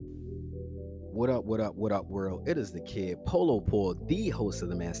What up, world? It is the kid, Polo Paul, the host of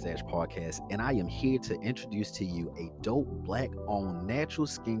the Man Stash podcast, and I am here to introduce to you a dope black owned natural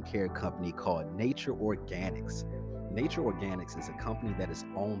skincare company called Nacher Organix. Nacher Organix is a company that is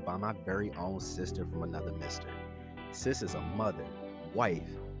owned by my very own sister from another mister. Sis is a mother, wife,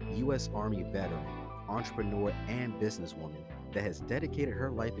 U.S. Army veteran, entrepreneur, and businesswoman that has dedicated her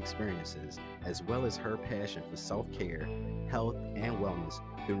life experiences as well as her passion for self-care, health, and wellness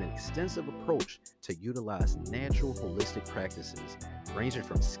through an extensive approach to utilize natural holistic practices ranging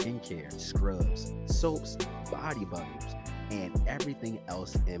from skincare, scrubs, soaps, body butters, and everything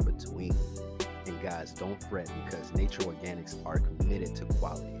else in between. And guys, don't fret because Nacher Organics are committed to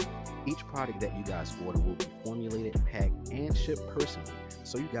quality. Each product that you guys order will be formulated, packed, and shipped personally,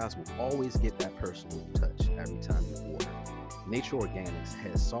 so you guys will always get that personal touch every time you order. Nacher Organics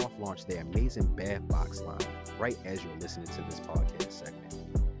has soft launched their amazing bath box line right as you're listening to this podcast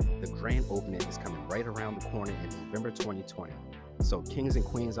segment. The grand opening is coming right around the corner in November 2020. So kings and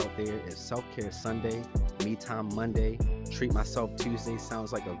queens out there, if self-care Sunday, me time Monday, treat myself Tuesday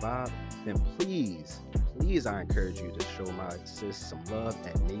sounds like a vibe, then please I encourage you to show my sis some love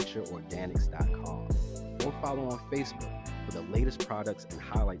at nacherorganics.com or follow on Facebook for the latest products and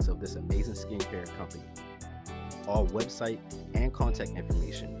highlights of this amazing skincare company. All website and contact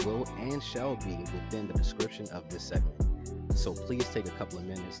information will and shall be within the description of this segment. So please take a couple of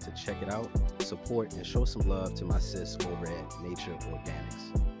minutes to check it out, support, and show some love to my sis over at Nacher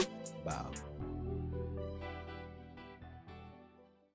Organics. Bye.